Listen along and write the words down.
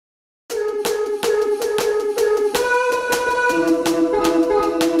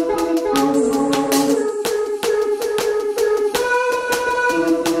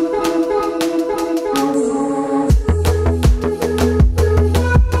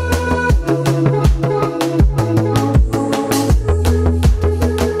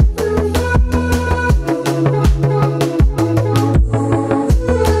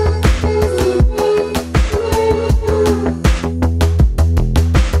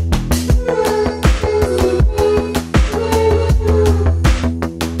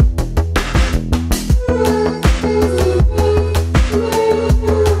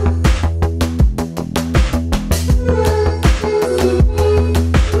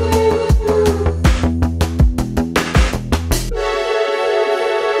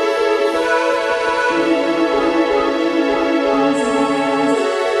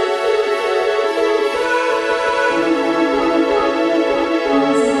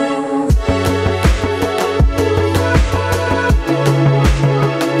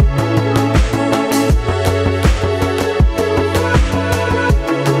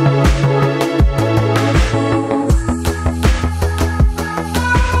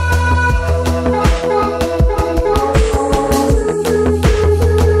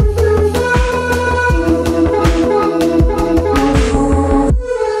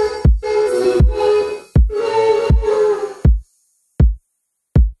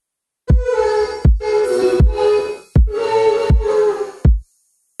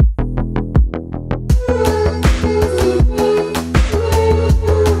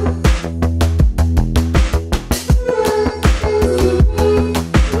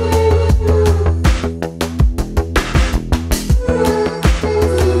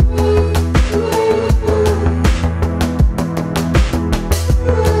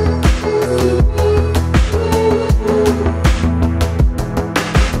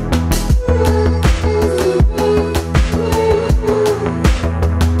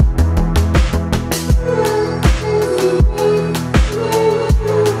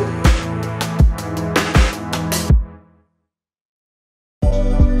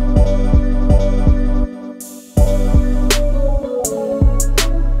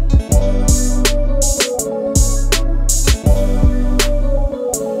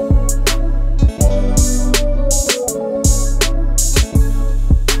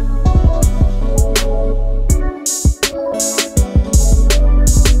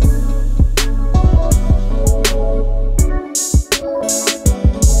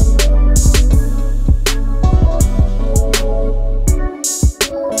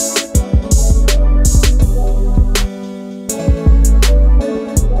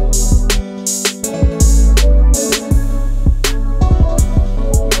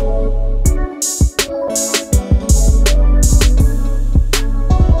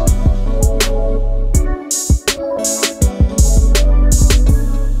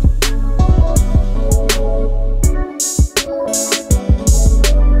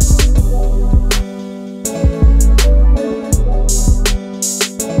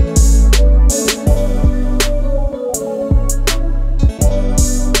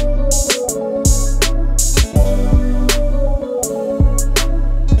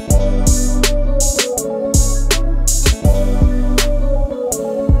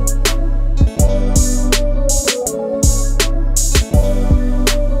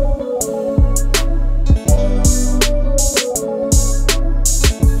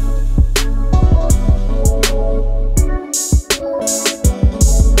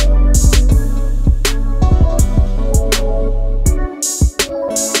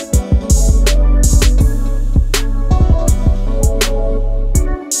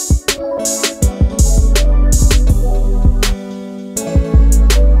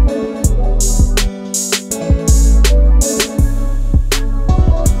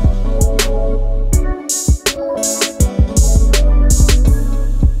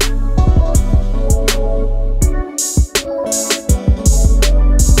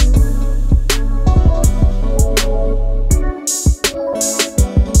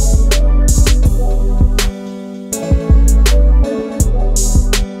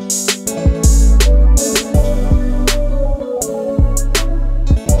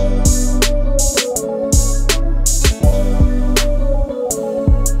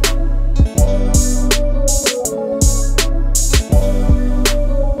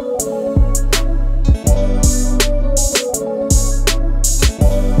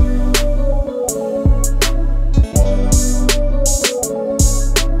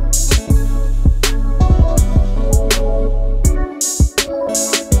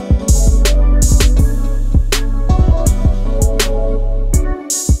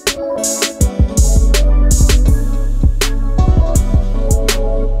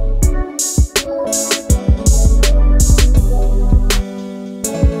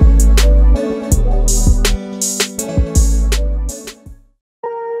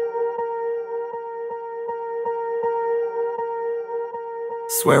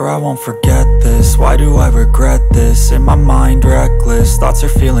Swear I won't forget this, why do I regret this? In my mind reckless, thoughts are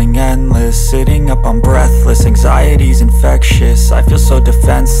feeling endless. Sitting up, I'm breathless, anxiety's infectious. I feel so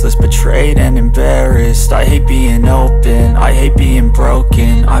defenseless, betrayed and embarrassed. I hate being open, I hate being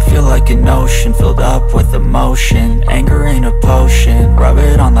broken. I feel like an ocean, filled up with emotion. Anger ain't a potion, rub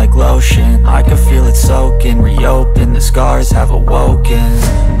it on like lotion. I can feel it soaking, reopen, the scars have awoken.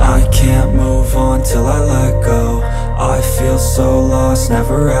 I can't move on till I let go. I feel so lost,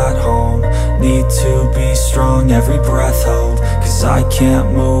 never at home. Need to be strong, every breath hold. Cause I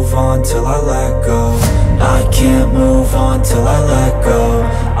can't move on till I let go. I can't move on till I let go.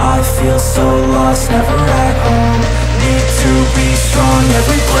 I feel so lost, never at home. Need to be strong,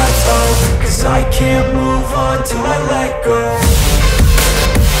 every breath hold. Cause I can't move on till I let go.